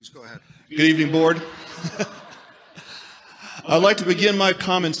go ahead. Good evening, board. I'd like to begin my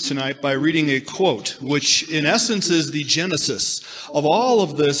comments tonight by reading a quote, which in essence is the genesis of all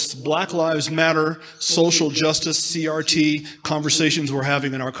of this Black Lives Matter, social justice, CRT conversations we're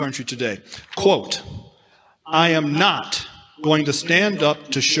having in our country today. Quote, "I am not going to stand up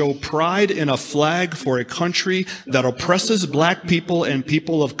to show pride in a flag for a country that oppresses black people and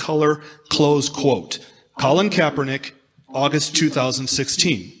people of color," close quote. Colin Kaepernick, August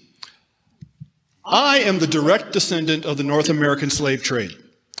 2016. I am the direct descendant of the North American slave trade.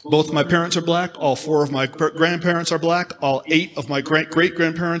 Both my parents are black, all 4 of my grandparents are black, all 8 of my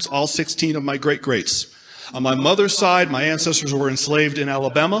great-grandparents, all 16 of my great-greats. On my mother's side, my ancestors were enslaved in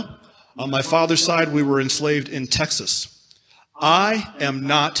Alabama. On my father's side, we were enslaved in Texas. I am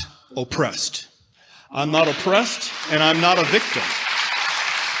not oppressed. I'm not oppressed, and I'm not a victim.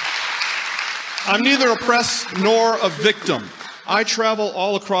 I'm neither oppressed nor a victim. I travel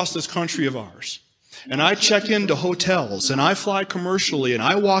all across this country of ours, and I check into hotels, and I fly commercially, and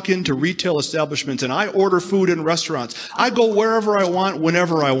I walk into retail establishments, and I order food in restaurants. I go wherever I want,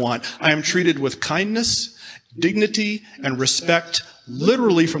 whenever I want. I am treated with kindness, dignity, and respect,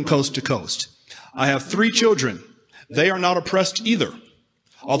 literally from coast to coast. I have 3 children. They are not oppressed either,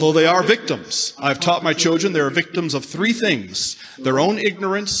 although they are victims. I've taught my children they are victims of 3 things: their own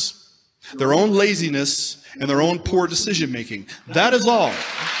ignorance, their own laziness, and their own poor decision making. That is all.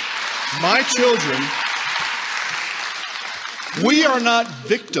 My children, we are not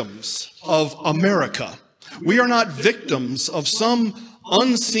victims of America. We are not victims of some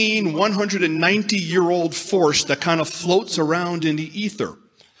unseen 190-year-old force that kind of floats around in the ether.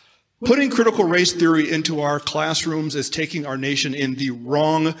 Putting critical race theory into our classrooms is taking our nation in the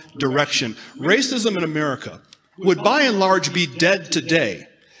wrong direction. Racism in America would by and large be dead today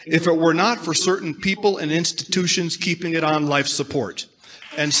if it were not for certain people and institutions keeping it on life support.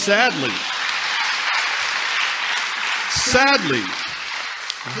 And sadly,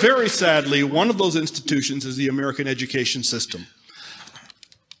 very sadly, one of those institutions is the American education system.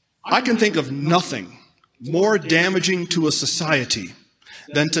 I can think of nothing more damaging to a society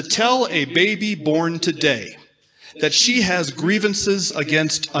than to tell a baby born today that she has grievances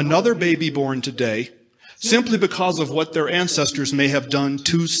against another baby born today simply because of what their ancestors may have done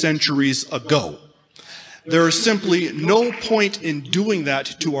 2 centuries ago. There is simply no point in doing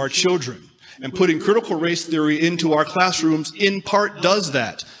that to our children. And putting critical race theory into our classrooms in part does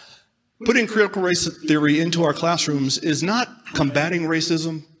that. Putting critical race theory into our classrooms is not combating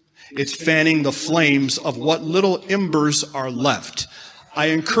racism. It's fanning the flames of what little embers are left. I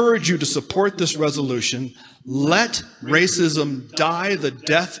encourage you to support this resolution. Let racism die the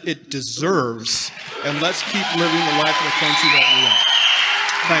death it deserves, and let's keep living the life of the country that we are.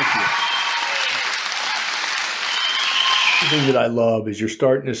 Thank you. The thing that I love is you're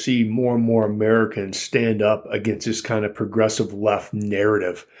starting to see more and more Americans stand up against this kind of progressive left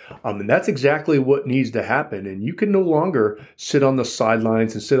narrative. And that's exactly what needs to happen. And you can no longer sit on the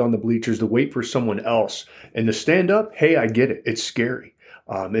sidelines and sit on the bleachers to wait for someone else. And to stand up, hey, I get it. It's scary.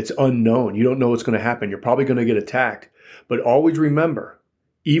 It's unknown. You don't know what's going to happen. You're probably going to get attacked. But always remember,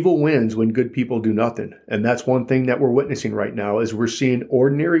 evil wins when good people do nothing. And that's one thing that we're witnessing right now is we're seeing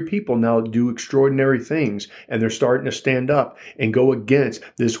ordinary people now do extraordinary things. And they're starting to stand up and go against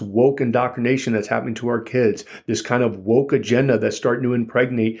this woke indoctrination that's happening to our kids. This kind of woke agenda that's starting to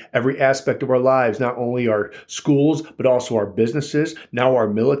impregnate every aspect of our lives, not only our schools, but also our businesses, now our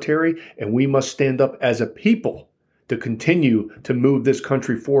military. And we must stand up as a people to continue to move this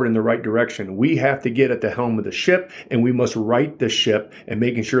country forward in the right direction. We have to get at the helm of the ship, and we must right the ship and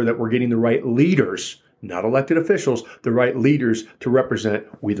making sure that we're getting the right leaders, not elected officials, the right leaders to represent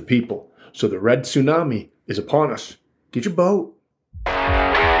we the people. So the red tsunami is upon us. Get your boat.